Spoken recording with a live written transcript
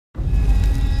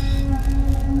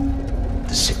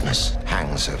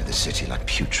hangs over the city like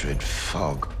putrid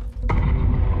fog.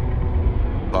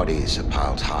 Bodies are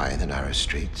piled high in the narrow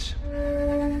streets.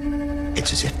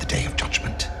 It's as if the day of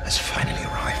judgment has finally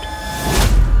arrived.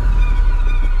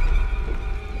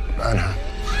 Burn her.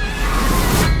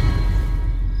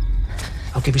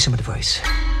 I'll give you some advice.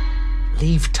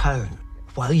 Leave town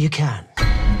while you can.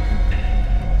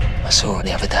 I saw her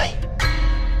the other day.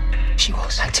 She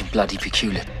was acting bloody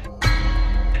peculiar.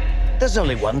 There's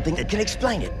only one thing that can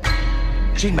explain it.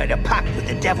 She made a pact with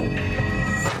the devil.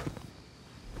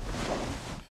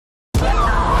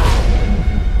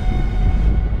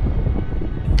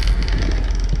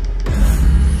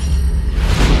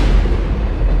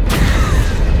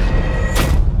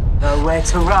 Nowhere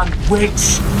to run,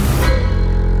 witch!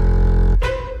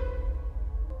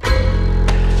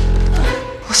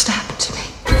 What's to happen to me?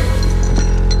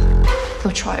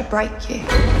 They'll try to break you.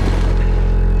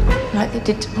 Like they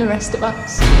did to the rest of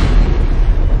us.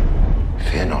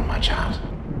 Fear not, my child.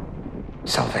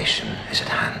 Salvation is at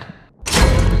hand.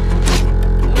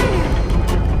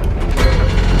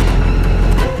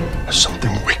 There's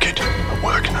something wicked at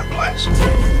work in that place.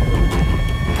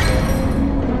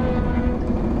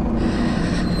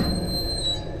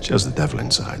 She has the devil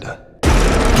inside her.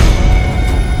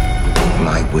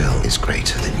 My will is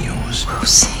greater than yours. We'll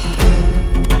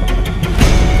see.